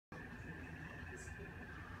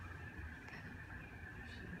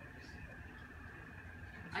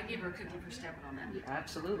I gave her a cookie for stepping on that. Yeah,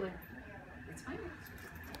 absolutely. It's fine.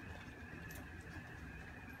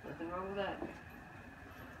 Nothing wrong with that.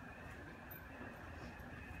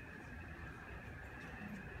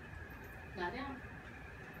 Lie down.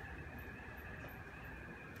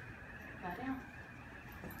 Lie down.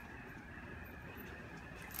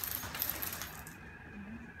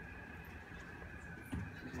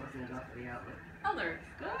 She's working it off the outlet. Other.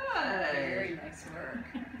 Good. Very nice work.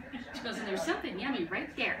 She goes, and there's something yummy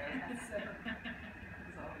right there.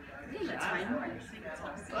 Hey, let's find more.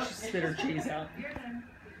 Oops, spit her cheese out.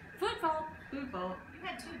 Food fault. Food fault. You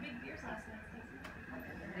had 2 big beers last night.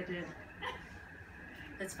 I did.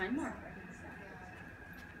 Let's find more.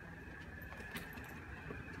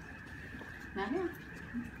 Not now.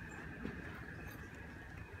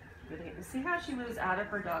 See how she moves out of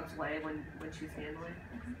her dog's way when she's handling?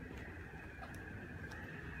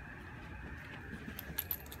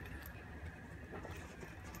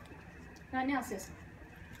 Not now, sis.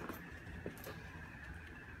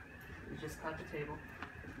 You just caught the table.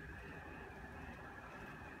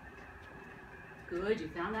 Good, you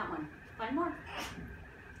found that one. Find more.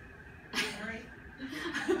 Right.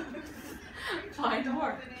 Find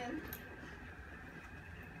more.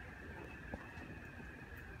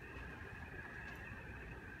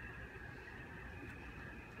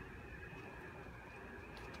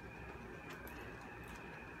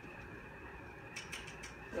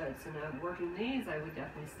 Good. So now working these, I would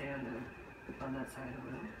definitely stay on that side of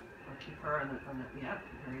the room. I'll keep her on the. Yep,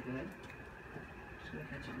 very good. Just gonna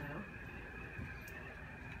catch it now.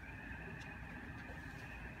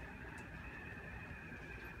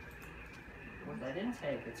 With that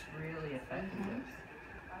intake, it's really effective.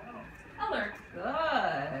 Other. Good.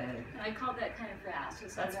 I called that kind of fast. So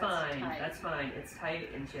That's fine. tight. That's fine. It's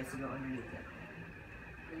tight, and she has to go underneath it.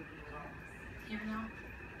 Here now.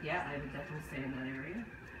 Yeah, I would definitely stay in that area.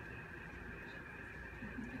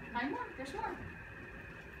 Find more. There's more.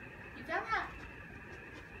 You found that.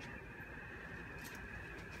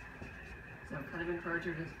 So kind of encourage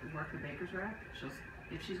her to work the baker's rack.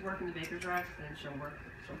 If she's working the baker's rack, then she'll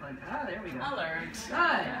find. Ah, there we go. I learned.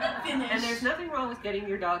 Good. Finish. And there's nothing wrong with getting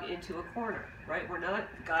your dog into a corner, right? We're not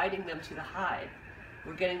guiding them to the hide.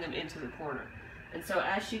 We're getting them into the corner. And so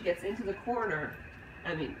as she gets into the corner,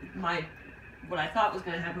 I mean, what I thought was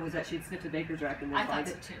going to happen was that she'd sniff the baker's rack and then find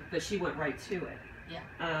it, too. but she went right to it. Yeah.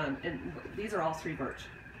 And these are all 3 birch.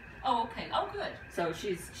 Oh, okay. Oh, good. So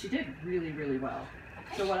she did really, really well.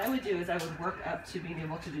 Okay. So what I would do is I would work up to being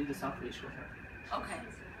able to do this off leash with her. Okay.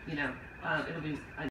 You know, it'll be.